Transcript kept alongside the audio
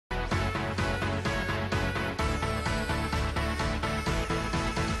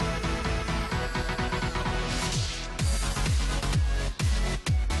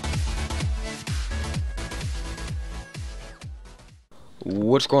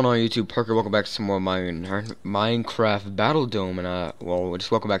What's going on YouTube? Parker, welcome back to some more Minecraft Battle Dome, and well, just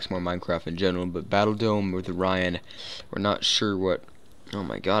welcome back to more Minecraft in general, but Battle Dome with Ryan, we're not sure what, oh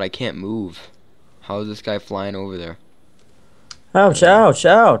my god, I can't move. How is this guy flying over there? Ouch, ouch,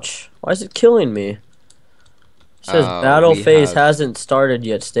 ouch. Why is it killing me? It says battle phase hasn't started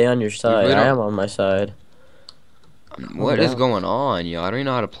yet. Stay on your we side. really I am don't, on my side. Calm what is down. going on, yo? I don't even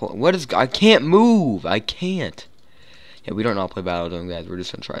know how to play, I can't move, I can't. Yeah, we don't know how to play Battle Dome, guys, we're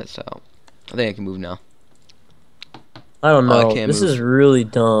just gonna try this out. I think I can move now. I don't Oh, I know. can't This is move. really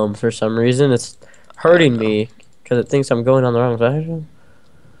dumb for some reason. It's I don't hurting know. me because it thinks I'm going on the wrong side. You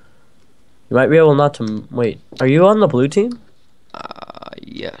might be able not to wait. Are you on the blue team?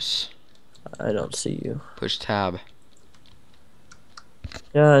 Yes. I don't see you. Push tab.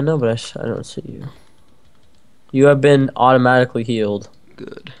 Yeah, I know, but I don't see you. You have been automatically healed.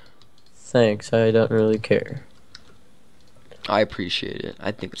 Good. Thanks. I don't really care. I appreciate it.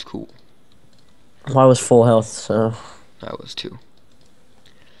 I think it's cool. I was full health, so. I was too.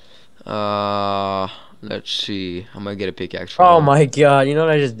 Let's see. I'm gonna get a pickaxe from Oh him. my god, you know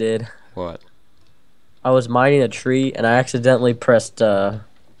what I just did? What? I was mining a tree and I accidentally pressed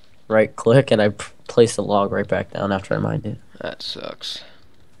right click and I placed the log right back down after I mined it. That sucks.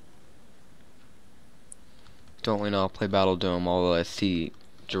 Don't really know how to play Battle Dome, although I see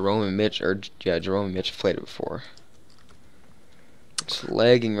Jerome and Mitch, Jerome and Mitch have played it before. It's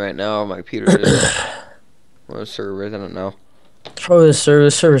lagging right now. My computer is. What server is? I don't know. Probably the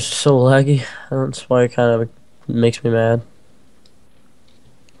server's so laggy. That's why it kind of makes me mad.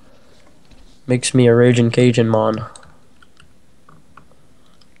 Makes me a raging Cajun mon.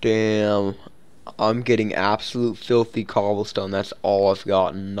 Damn. I'm getting absolute filthy cobblestone. That's all I've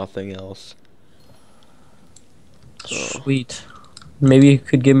gotten. Nothing else. Sweet. Maybe you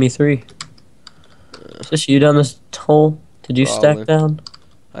could give me 3. Is this you down this hole? Did you stack Probably. down?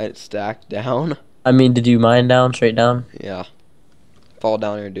 I had it stacked down. I mean, did you mine down, straight down? Yeah. Fall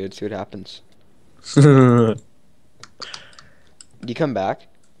down here, dude. See what happens. Yeah, You come back?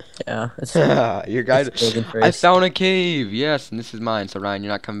 it's Your guy. building I first. found a cave. Yes, and this is mine. So Ryan,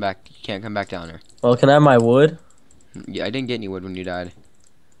 you're not coming back. You can't come back down here. Well, can I have my wood? Yeah, I didn't get any wood when you died.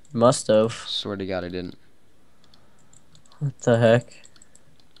 Must have. Swear to God, I didn't. What the heck?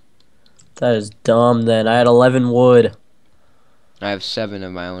 That is dumb then. I had 11 wood. I have 7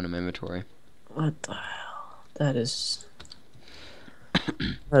 of my own in my inventory. What the hell? That is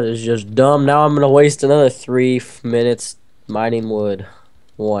just dumb. Now I'm gonna waste another 3 minutes mining wood.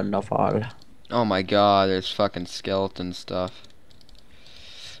 Wonderful. Oh my God, there's fucking skeleton stuff.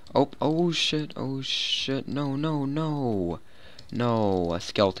 Oh shit, oh shit. No, no, no. No, a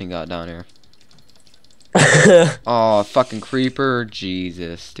skeleton got down here. Oh, fucking creeper.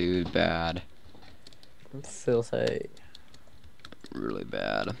 Jesus, dude, bad. Filthy. Really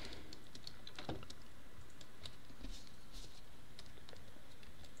bad.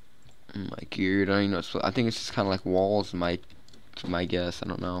 My gear, I don't even know. I think it's just kind of like walls. My guess. I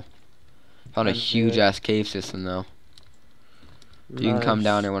don't know. Found a huge ass cave system though. You can come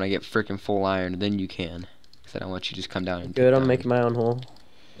down there when I get freaking full iron. Then you can. Cause I don't want you to just come down and. Good. I'm making my own hole.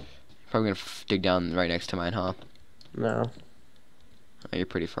 Probably gonna dig down right next to mine, huh? No. Oh, you're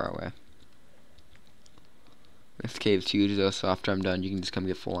pretty far away. This cave's huge though, so after I'm done, you can just come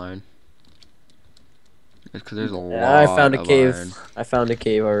get full iron. It's because there's a lot I found a of cave. iron. I found a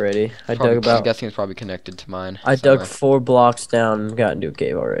cave already. I Probably, dug about. I'm guessing it's probably connected to mine. I somewhere. dug 4 blocks down and got into a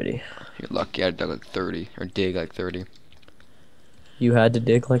cave already. You're lucky. I dug like 30 or dig like 30. You had to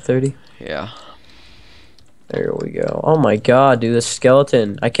dig like 30? Yeah. There we go. Oh my god, dude, the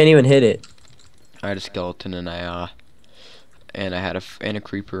skeleton. I can't even hit it. I had a skeleton and I had a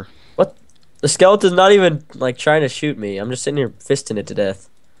creeper. What? The skeleton's not even like trying to shoot me. I'm just sitting here fisting it to death.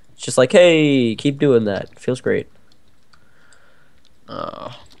 It's just like, hey, keep doing that. Feels great.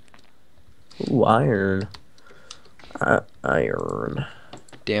 Ooh, iron. Iron.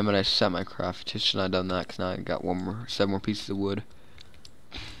 Damn it! I set my craft. Just should not have done that because now I got 7 more pieces of wood.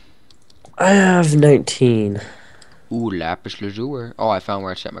 I have 19. Ooh, lapis lazuli. Oh, I found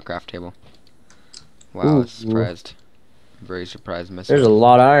where I set my craft table. Wow, Ooh. I was surprised. Very surprised myself. There's a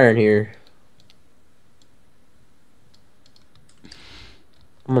lot of iron here.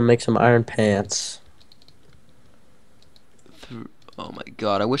 I'm gonna make some iron pants. Oh my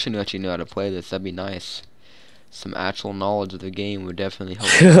God! I wish I actually knew how to play this. That'd be nice. Some actual knowledge of the game would definitely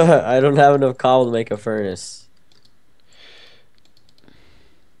help me. I don't have enough cobble to make a furnace.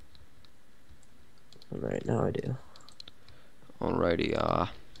 Alright, now I do. Alrighty,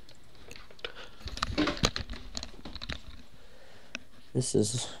 This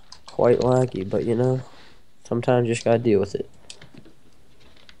is quite laggy, but you know, sometimes you just gotta deal with it.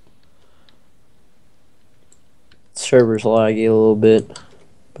 server's laggy a little bit.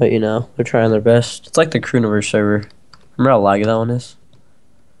 But, you know, they're trying their best. It's like the Crewniverse server. Remember how laggy that one is?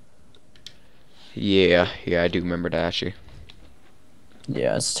 Yeah, I do remember that actually.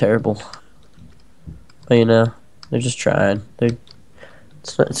 Yeah, it's terrible. But, you know, they're just trying.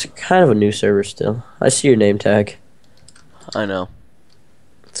 It's kind of a new server still. I see your name tag. I know.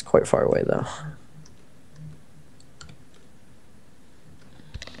 It's quite far away, though.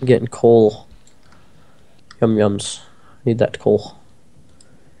 I'm getting coal. Yum yums. Need that coal.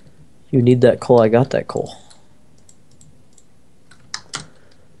 You need that coal, I got that coal.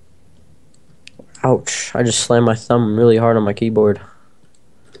 Ouch. I just slammed my thumb really hard on my keyboard.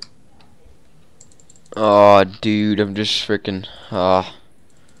 Oh, dude, I'm just freaking,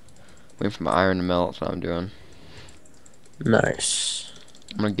 waiting for my iron to melt, that's what I'm doing. Nice.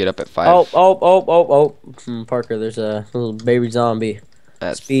 I'm gonna get up at 5. Parker, there's a little baby zombie.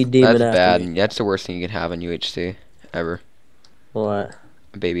 Speed demon That's after bad. me. That's the worst thing you can have in UHC, ever. What?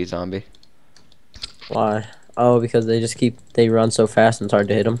 A baby zombie. Why? Oh, because they run so fast and it's hard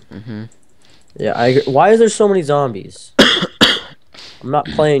to hit them. Mm-hmm. Yeah, I agree. Why is there so many zombies? I'm not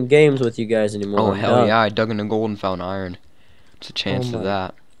playing games with you guys anymore. Oh, I'm hell done. yeah, I dug in the gold and found iron. What's a chance of my-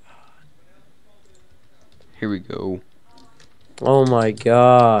 that? Here we go. Oh my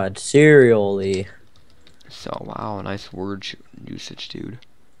god. Serially. So, wow, nice word usage, dude.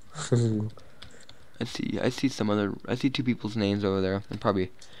 I see two people's names over there. They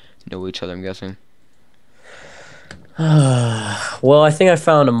probably know each other, I'm guessing. Well, I think I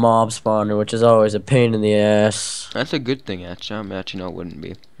found a mob spawner, which is always a pain in the ass. That's a good thing, actually. No, it wouldn't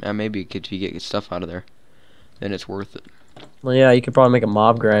be. Maybe if you get your stuff out of there, then it's worth it. Well, yeah, you could probably make a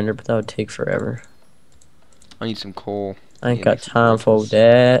mob grinder, but that would take forever. I need some coal. I ain't got time for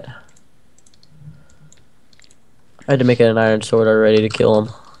that. I had to make it an iron sword already to kill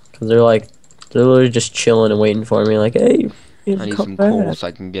them. Because they're literally just chilling and waiting for me. Like, hey, you I need come some back. coal so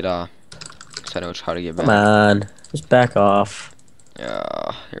I can get, so I know how to get back. Come on. Just back off.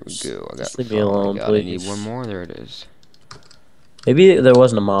 Yeah, here we go. Just leave me alone, I please. need one more. There it is. Maybe there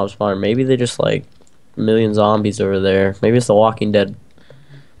wasn't a mob spawner. Maybe they just, like, a million zombies over there. Maybe it's The Walking Dead.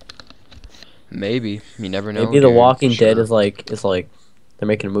 Maybe. You never know. Maybe The dude, Walking sure. Dead is like they're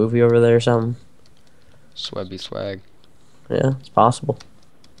making a movie over there or something. Swabby swag. Yeah, it's possible.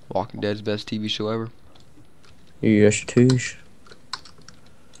 Walking Dead's best TV show ever. Yes, it is.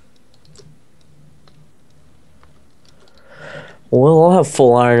 Well, I'll have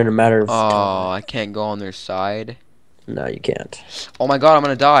full iron in a matter of time. Oh, I can't go on their side. No, you can't. Oh my god, I'm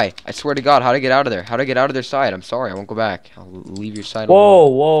gonna die. I swear to god, how to get out of there? How to get out of their side? I'm sorry, I won't go back. I'll leave your side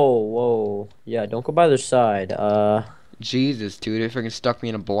alone. Whoa. Yeah, don't go by their side. Jesus, dude, it freaking stuck me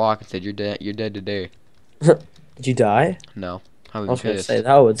in a block and said you're dead today. Did you die? No. I I would was be gonna pissed. say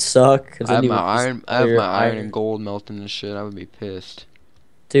that would suck. 'Cause I have then you my would just iron I have fire my iron and gold melting and shit. I would be pissed.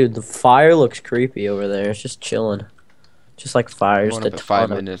 Dude, the fire looks creepy over there. It's just chilling. Just like fire. I'm Just going a up at 5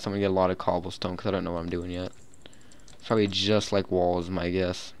 ton of. minutes. I'm gonna get a lot of cobblestone because I don't know what I'm doing yet. It's probably just like walls, my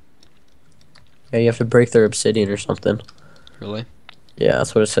guess. Yeah, you have to break their obsidian or something. Really? Yeah,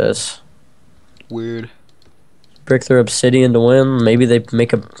 that's what it says. Weird. Break their obsidian to win. Maybe they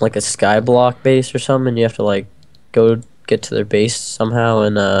make a skyblock base or something. You have to like go get to their base somehow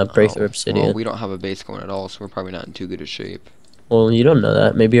and break their obsidian. Well, we don't have a base going at all, so we're probably not in too good a shape. Well, you don't know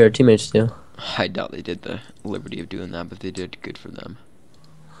that. Maybe our teammates do. I doubt they did the liberty of doing that, but they did good for them.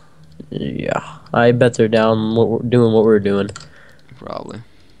 Yeah, I bet they're down doing what we're doing. Probably.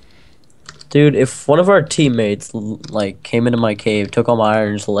 Dude, if one of our teammates like came into my cave, took all my iron,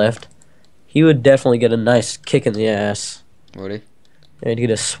 and just left, he would definitely get a nice kick in the ass. Would he? And he'd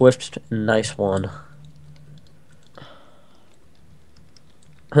get a swift, nice one.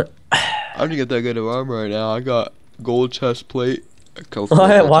 I don't get that good of armor right now. I got gold chest plate.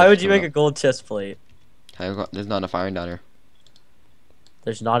 Why would you make a gold chest plate? There's not enough iron down here.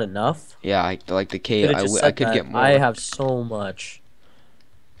 There's not enough? Yeah, I like the cave. I could get more. I have so much.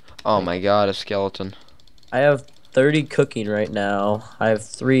 Oh my god, a skeleton. I have 30 cooking right now. I have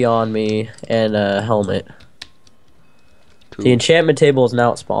 3 on me and a helmet. Cool. The enchantment table is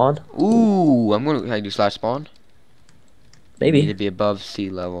now at spawn. Ooh, can I do slash spawn? Maybe. You need to be above sea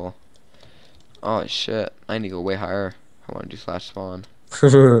level. Oh shit, I need to go way higher. I want to do slash spawn.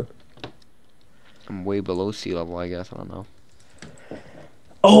 I'm way below sea level, I guess. I don't know.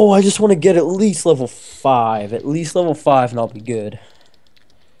 Oh, I just want to get at least level 5. At least level 5 and I'll be good.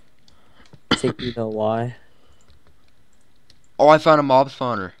 Think you know why? Oh, I found a mob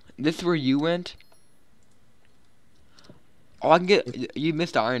spawner. This is where you went? Oh, I can get... You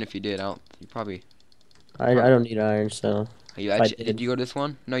missed iron if you did. I don't need iron, so... Did you go to this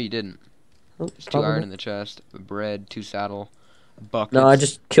one? No, you didn't. Oh, There's 2 iron in the chest, bread, 2 saddle, buckets. No, I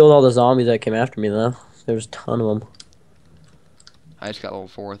just killed all the zombies that came after me, though. There was a ton of them. I just got level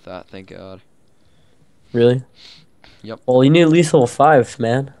 4 with that, thank God. Really? Yep. Well, you need at least level 5,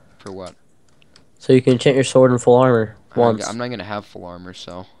 man. For what? So you can enchant your sword in full armor once. I'm not gonna have full armor,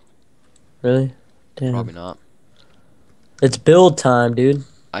 so. Really? Damn. Probably not. It's build time, dude.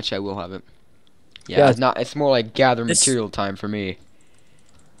 Actually, I will have it. Yeah, it's not. It's more like gather material time for me.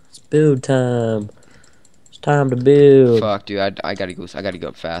 It's build time. It's time to build. Fuck, dude. I gotta go. I gotta go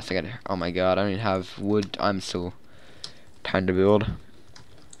up fast. Oh my God. I don't even have wood. I'm so time to build.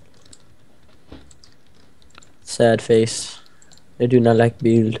 Sad face. I do not like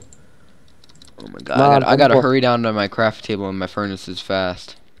build. Oh my God. I gotta hurry down to my craft table and my furnace is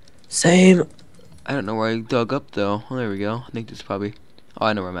fast. Same. I don't know where I dug up though. Oh, there we go. I think this is probably. Oh,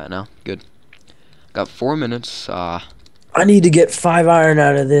 I know where I'm at now. Good. Got 4 minutes. I need to get 5 iron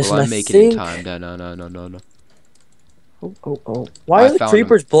out of this. Well, and I'm making it in time. No. Oh. Why do the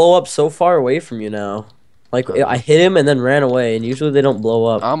creepers blow up so far away from you now? Like, I hit him and then ran away, and usually they don't blow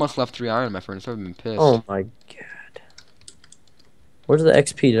up. I almost left 3 iron in my furnace. I've been pissed. Oh my God. Where's the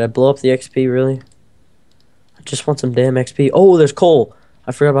XP? Did I blow up the XP, really? I just want some damn XP. Oh, there's coal.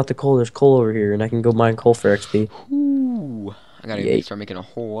 I forgot about the coal. There's coal over here, and I can go mine coal for XP. Ooh. I gotta start making a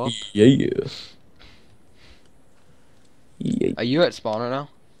hole up. Yeah. Are you at spawn right now?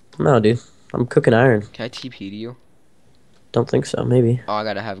 No, dude. I'm cooking iron. Can I TP to you? Don't think so. Maybe. Oh, I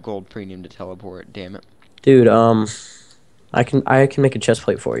gotta have gold premium to teleport. Damn it. Dude, I can make a chest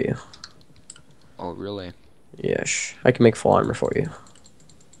plate for you. Oh, really? Yes. I can make full armor for you.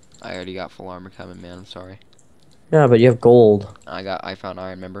 I already got full armor coming, man. I'm sorry. Yeah, but you have gold. I found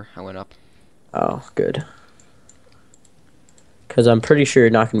iron, remember? I went up. Oh, good. Because I'm pretty sure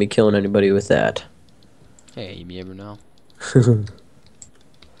you're not going to be killing anybody with that. Hey, you never know.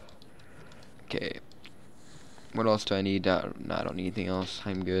 Okay. What else do I need? No, I don't need anything else.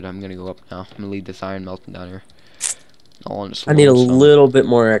 I'm good. I'm gonna go up now. I'm gonna leave this iron melting down here. I need a little bit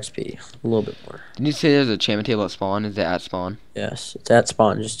more XP. A little bit more. Didn't you say there's a enchantment table at spawn? Is it at spawn? Yes, it's at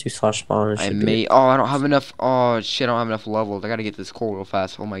spawn. Just do /spawn. Oh, I don't have enough. Oh shit, I don't have enough levels. I gotta get this coal real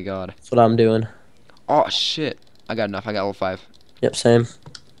fast. Oh my God. That's what I'm doing. Oh shit. I got enough. I got level 5. Yep, same.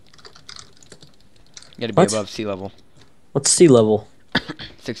 You gotta be above sea level. What's sea level?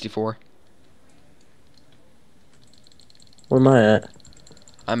 64. Where am I at?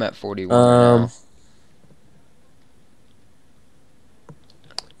 I'm at 41 right now.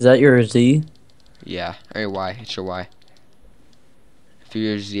 Is that your Z? Yeah, or Y. It's your Y. If you're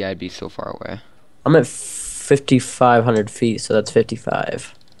your Z, I'd be so far away. I'm at 5,500 feet, so that's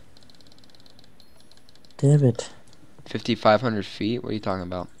 55. Damn it. 5,500 feet? What are you talking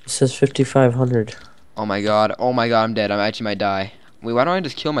about? It says 5,500. Oh my God. Oh my God, I'm dead. I actually might die. Wait, why don't I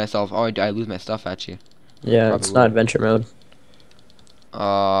just kill myself? Oh, I lose my stuff at you. Yeah, probably it's not adventure mode.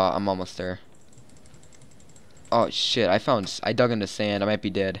 I'm almost there. Oh shit, I dug into sand. I might be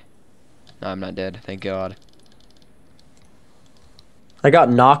dead. No, I'm not dead. Thank God. I got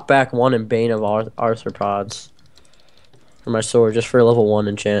knockback 1 and Bane of Arthropods for my sword, just for level 1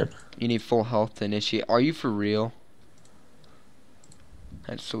 enchant. You need full health to initiate. Are you for real?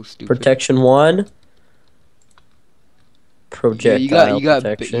 That's so stupid. Protection 1. Projectile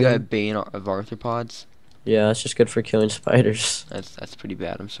protection. You got Bane of Arthropods? Yeah, it's just good for killing spiders. That's pretty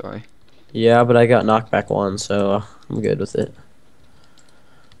bad. I'm sorry. Yeah, but I got knockback 1, so I'm good with it.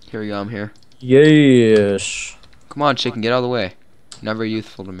 Here we go. I'm here. Yes. Come on, chicken. Get out of the way. Not very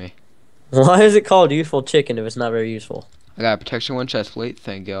useful to me. Why is it called useful chicken if it's not very useful? I got a protection 1 chest plate.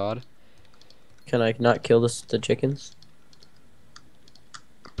 Thank God. Can I not kill the chickens?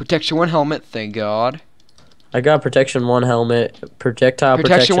 Protection 1 helmet. Thank God. I got protection 1 helmet, projectile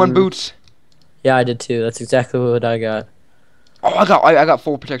protection 1 boots. Yeah, I did too. That's exactly what I got. Oh, I got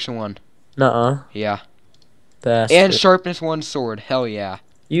full protection 1. Nuh-uh. Yeah. Bastard. And sharpness 1 sword. Hell yeah.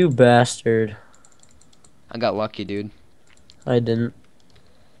 You bastard. I got lucky, dude. I didn't.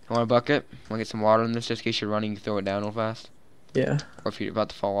 You want a bucket? Want to get some water in this just in case you're running? You can throw it down real fast. Yeah. Or if you're about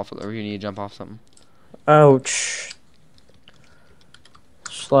to fall off, or you need to jump off something. Ouch.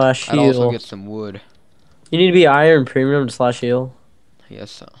 /heal. I'd also get some wood. You need to be iron premium to /heal. I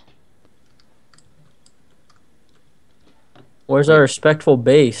guess so. Where's our respectful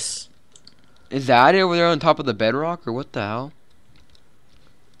base? Is that it over there on top of the bedrock, or what the hell?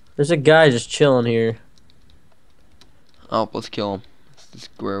 There's a guy just chilling here. Oh, let's kill him.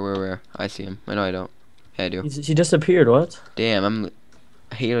 Where? I see him. I know I don't. Yeah, I do. He disappeared, what? Damn,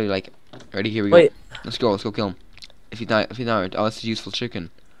 I hate it, like... Ready? Here we go. Wait. Let's go kill him. If he's not, oh, that's a useful chicken.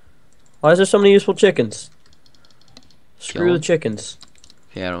 Why is there so many useful chickens? Screw Kill the chickens.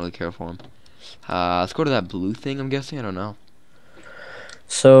 Yeah, I don't really care for him. Let's go to that blue thing, I'm guessing. I don't know.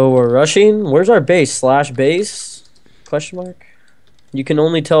 So we're rushing. Where's our base? Slash base? Question mark? You can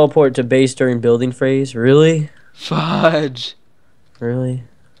only teleport to base during building phase. Really? Fudge. Really?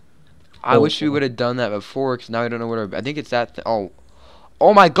 I wish we would have done that before, because now I don't know where. I think it's that. Oh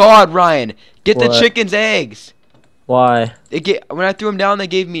my God, Ryan! Get the What? chicken's eggs. Why? When I threw them down, they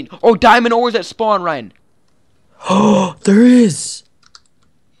gave me diamond ores at spawn, Ryan. Oh, there is.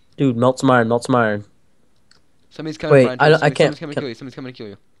 Dude, melt some iron. Melt some iron. Somebody's coming, Wait, Ryan. I can't. Someone's coming to kill you. Someone's coming to kill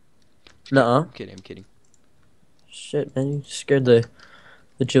you. Nuh-uh. I'm kidding. I'm kidding. Shit, man, you scared the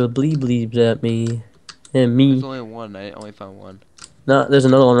bleebs at me. And me. There's only one. I only found one. No, there's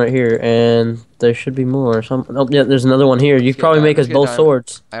another one right here, and there should be more. Oh, yeah, there's another one here. You could probably make us both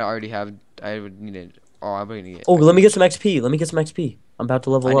swords. I already have. I would need it. Oh, I'm gonna get. Oh, let me get some XP. Let me get some XP. I'm about to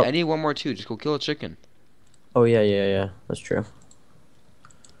level up. I need one more too. Just go kill a chicken. Oh yeah. That's true.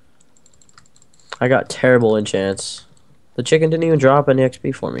 I got terrible enchants. The chicken didn't even drop any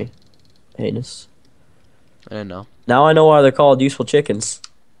XP for me. Heinous. I didn't know. Now I know why they're called useful chickens.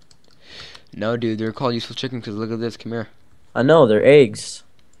 No, dude, they're called useful chicken because look at this. Come here. I know, they're eggs.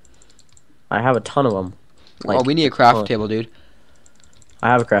 I have a ton of them. Like, we need a crafting table, dude. I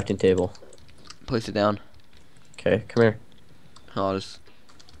have a crafting table. Place it down. Okay, come here. I don't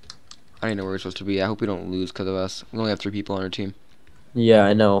even know where we're supposed to be. I hope we don't lose because of us. We only have 3 people on our team. Yeah,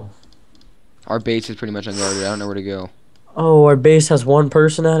 I know. Our base is pretty much unguarded. I don't know where to go. Oh, our base has 1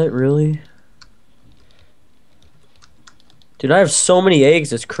 person at it? Really? Dude, I have so many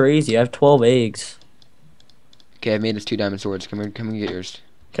eggs. It's crazy. I have 12 eggs. Okay, I've made us 2 diamond swords. Come here. Come and get yours.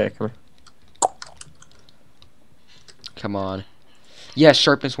 Okay, come here. Come on. Yes,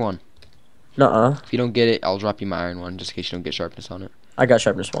 sharpness 1. Nuh-uh. If you don't get it, I'll drop you my iron one just in case you don't get sharpness on it. I got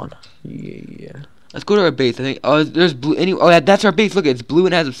sharpness 1. Yeah. Let's go to our base. I think. Oh, there's blue. That's our base. Look, it's blue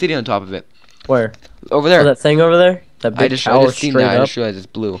and has obsidian on top of it. Where? Over there. Oh, that thing over there? That big tower I just seen that. straight I up? just realized it's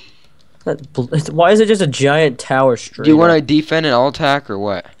blue. Why is it just a giant tower straight Do you want up? to defend and I'll attack or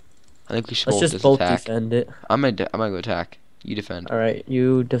what? I think we should Let's just both defend it. I'm gonna go attack. You defend. All right,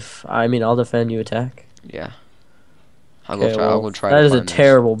 I'll defend. You attack. Yeah. I'll go try. That is a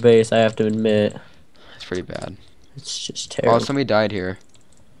terrible base, I have to admit. It's pretty bad. It's just terrible. Oh, somebody died here.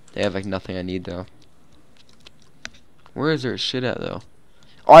 They have like nothing I need though. Where is their shit at though?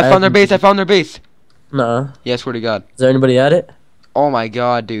 Oh, I found their base. I found their base. Nuh-uh. Yeah, I swear to God. Is there anybody at it? Oh my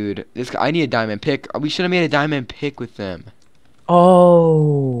God, dude. I need a diamond pick. We should have made a diamond pick with them.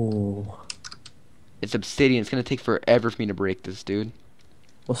 Oh. It's obsidian. It's gonna take forever for me to break this, dude.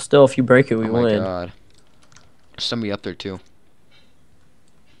 Well, still, if you break it, we win. Oh my God. There's somebody up there too.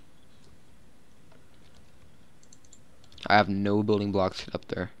 I have no building blocks up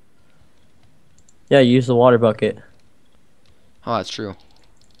there. Yeah, use the water bucket. Oh, that's true.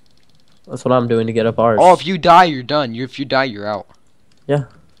 That's what I'm doing to get up ours. Oh, if you die, you're done. If you die, you're out. Yeah.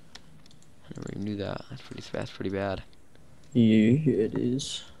 I never even knew that. That's pretty bad. Yeah, it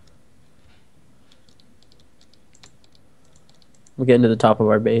is. We're getting to the top of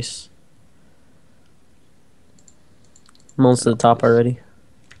our base. I'm almost to the top already.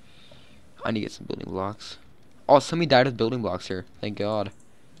 I need to get some building blocks. Oh, somebody died with building blocks here. Thank God.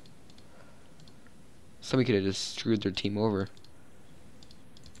 Somebody could have just screwed their team over.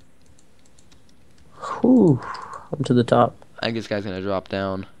 Whew. I'm to the top. I think this guy's gonna drop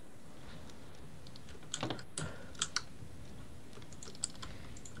down.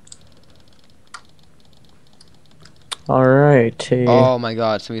 Alright. Oh my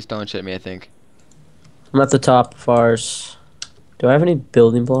God, somebody's throwing shit at me, I think. I'm at the top of ours. Do I have any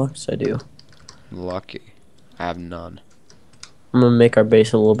building blocks? I do. Lucky. I have none. I'm gonna make our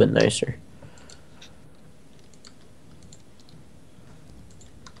base a little bit nicer.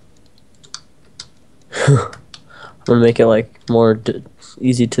 I'm gonna make it like more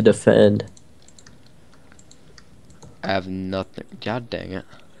easy to defend. I have nothing. God dang it.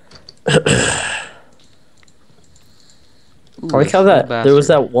 Ooh, I like how there was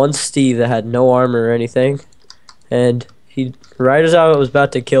that one Steve that had no armor or anything, and he right as I was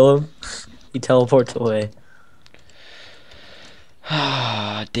about to kill him, he teleports away.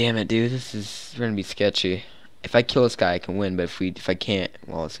 Damn it, dude. This is gonna be sketchy. If I kill this guy, I can win, but if I can't,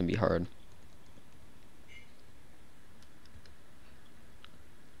 well, it's gonna be hard.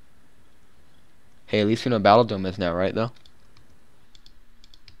 Hey, at least we know Battle Dome is now, right, though?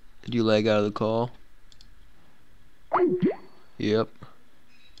 Did you lag out of the call? Yep.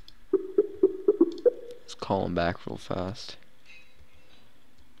 Let's call him back real fast.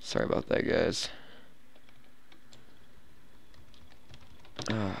 Sorry about that, guys.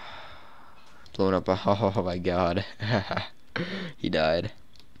 Blowing up. Oh my God. He died.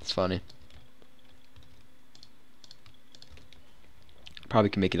 It's funny. Probably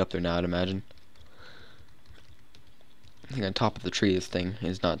can make it up there now, I'd imagine. I think on top of the tree, this thing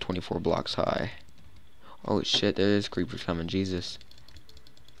is not 24 blocks high. Oh shit, there is creepers coming, Jesus.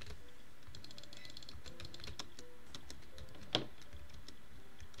 I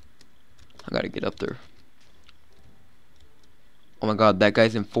gotta get up there. Oh my god, that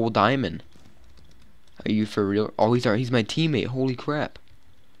guy's in full diamond. Are you for real? Oh, he's my teammate, holy crap.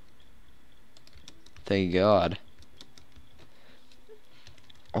 Thank god.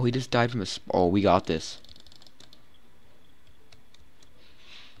 Oh, he just died from a oh, we got this.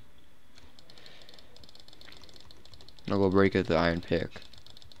 I'll go break at the iron pick.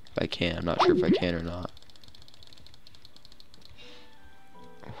 If I can. I'm not sure if I can or not.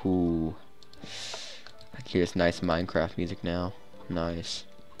 Ooh. I can hear this nice Minecraft music now. Nice.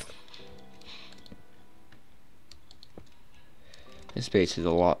 This base is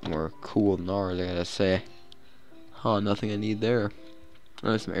a lot more cool than ours, I gotta say. Huh, nothing I need there.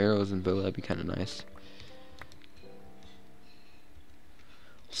 Oh, some arrows and bow, that'd be kinda nice.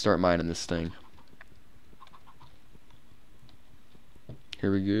 Start mining this thing.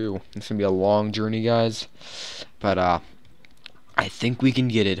 Here we go. It's gonna be a long journey, guys. But I think we can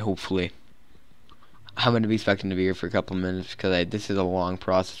get it, hopefully. I'm gonna be expecting to be here for a couple of minutes because this is a long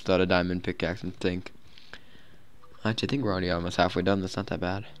process without a diamond pickaxe, and think. Actually, I think we're already almost halfway done. That's not that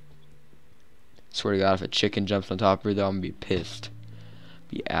bad. Swear to God, if a chicken jumps on top of her, though, I'm gonna be pissed.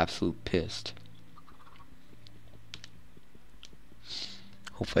 Be absolute pissed.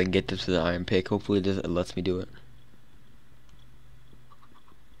 Hopefully I can get this to the iron pick. Hopefully it lets me do it.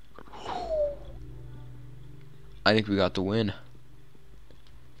 I think we got the win.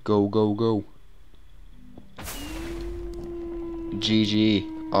 Go, go, go.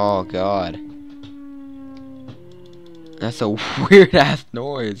 GG. Oh, God. That's a weird-ass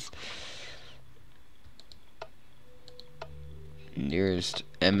noise. Nearest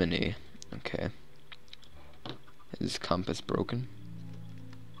enemy. Okay. Is this compass broken?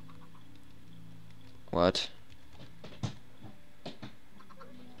 What?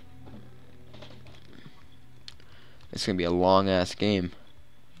 It's gonna be a long-ass game.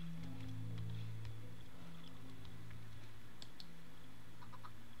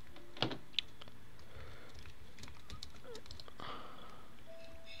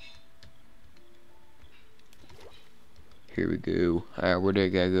 Here we go. Alright, where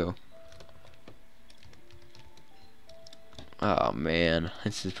did that guy go? Oh man,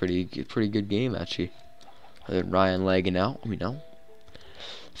 this is pretty good game actually. Other than Ryan lagging out, you know.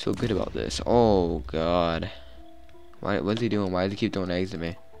 Feel good about this. Oh god. What's he doing? Why does he keep throwing eggs at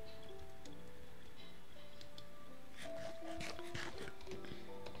me?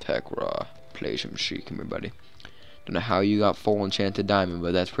 Tech raw. Play some chic, everybody. Don't know how you got full enchanted diamond,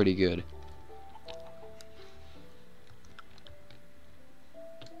 but that's pretty good.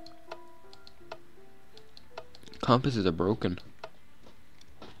 Compasses are broken.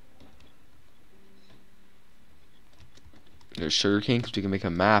 There's sugarcane because we can make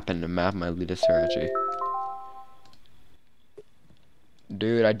a map, and the map might lead us there actually.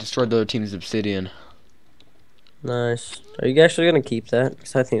 Dude, I destroyed the other team's obsidian. Nice. Are you actually gonna keep that?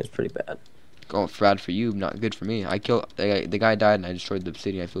 Because I think it's pretty bad. Oh, bad for you, not good for me. I killed the guy died, and I destroyed the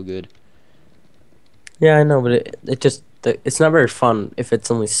obsidian. I feel good. Yeah, I know, but it's not very fun if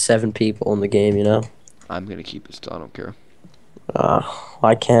it's only 7 people in the game, you know. I'm gonna keep it still. I don't care.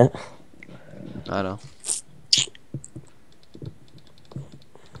 I can't. I know.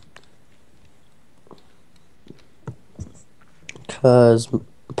 Because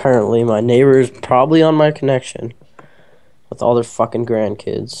apparently my neighbor is probably on my connection with all their fucking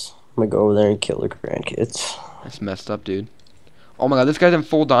grandkids. I'm gonna go over there and kill their grandkids. That's messed up, dude. Oh my god, this guy's in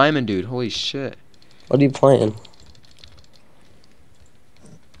full diamond, dude. Holy shit. What are you playing?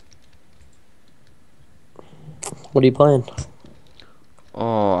 What are you playing?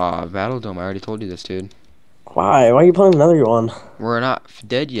 Oh, Battle Dome. I already told you this, dude. Why? Why are you playing another one? We're not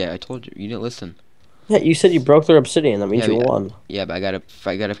dead yet. I told you. You didn't listen. Yeah, you said you broke their obsidian. That means you won. Yeah, but I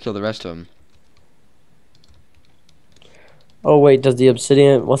gotta kill the rest of them. Oh wait, does the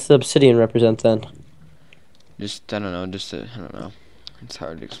obsidian? What's the obsidian represent then? Just I don't know. I don't know. It's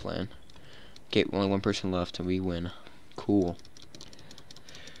hard to explain. Okay, only one person left, and we win. Cool.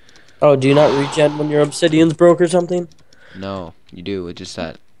 Oh, do you not regen when your obsidian's broke or something? No, you do. It's just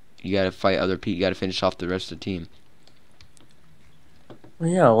that you gotta fight other people. You gotta finish off the rest of the team. Well,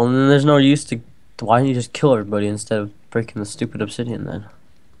 yeah, well then there's no use to. Why don't you just kill everybody instead of breaking the stupid obsidian then?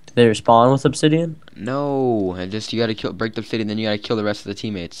 Do they respawn with obsidian? No, and just you gotta break the obsidian, then you gotta kill the rest of the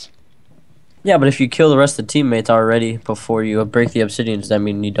teammates. Yeah, but if you kill the rest of the teammates already before you break the obsidian, does that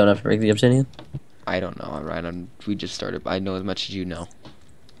mean you don't have to break the obsidian? I don't know, Ryan. We just started. I know as much as you know.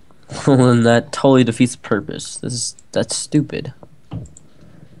 And that totally defeats the purpose. That's stupid.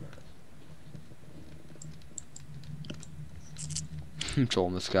 I'm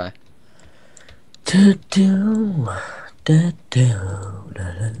trolling this guy.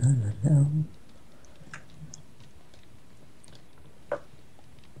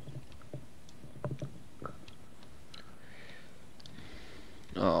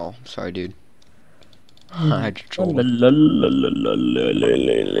 Oh, sorry, dude. I had to troll him.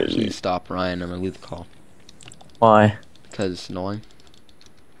 Please stop, Ryan. I'm gonna leave the call. Why? Because it's annoying.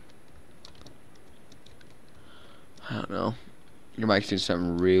 I don't know. Your mic's doing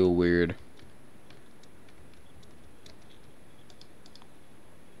something real weird.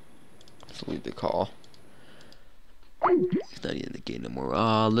 Let's leave the call. He's not in the game no more.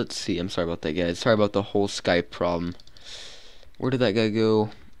 Let's see. I'm sorry about that, guys. Sorry about the whole Skype problem. Where did that guy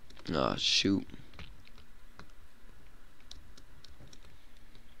go? Oh, shoot.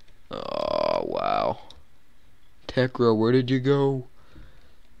 Oh, wow. Techro, where did you go?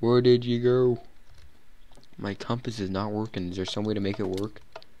 Where did you go? My compass is not working. Is there some way to make it work?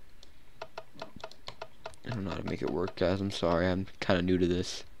 I don't know how to make it work, guys. I'm sorry. I'm kind of new to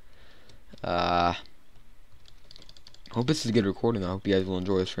this. Hope this is a good recording. I hope you guys will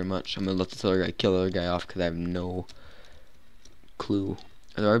enjoy this very much. I'm gonna let this other guy kill the other guy off because I have no clue.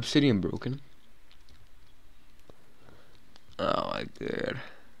 Is our obsidian broken? Oh my god.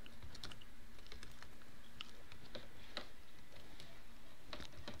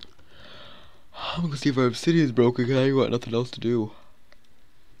 I'm gonna see if our obsidian's broken because I ain't got nothing else to do.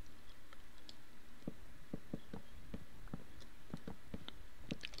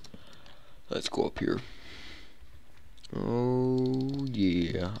 Let's go up here. Oh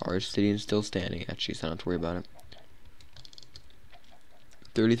yeah, our obsidian's still standing. Actually, so I don't have to worry about it.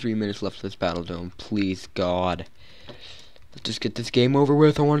 33 minutes left of this battle zone. Please, God. Let's just get this game over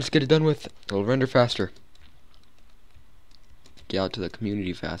with. I want to just get it done with. It'll render faster. Get out to the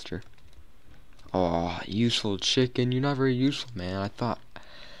community faster. Oh, useful chicken. You're not very useful, man. I thought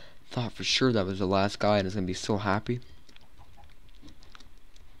for sure that was the last guy and I was gonna be so happy.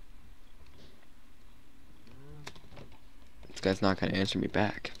 This guy's not gonna answer me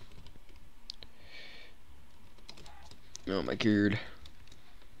back. Oh my god.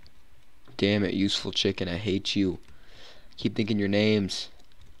 Damn it, useful chicken. I hate you. Keep thinking your names.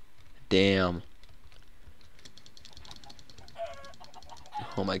 Damn.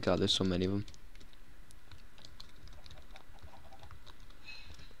 Oh my god, there's so many of them.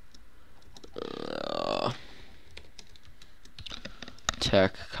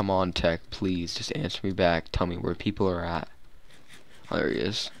 Tech, come on, Tech, please, just answer me back. Tell me where people are at. Oh, there he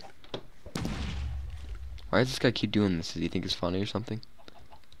is. Why does this guy keep doing this? Does he think it's funny or something?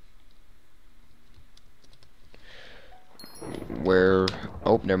 Where?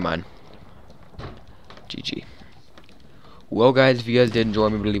 Oh, never mind. GG. Well, guys, if you guys did enjoy,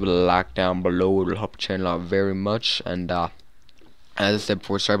 maybe leave a like down below. It'll help the channel out very much. And as I said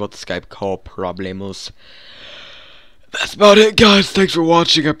before, sorry about the Skype call problemos. That's about it, guys. Thanks for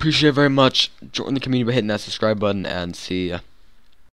watching. I appreciate it very much. Join the community by hitting that subscribe button, and see ya.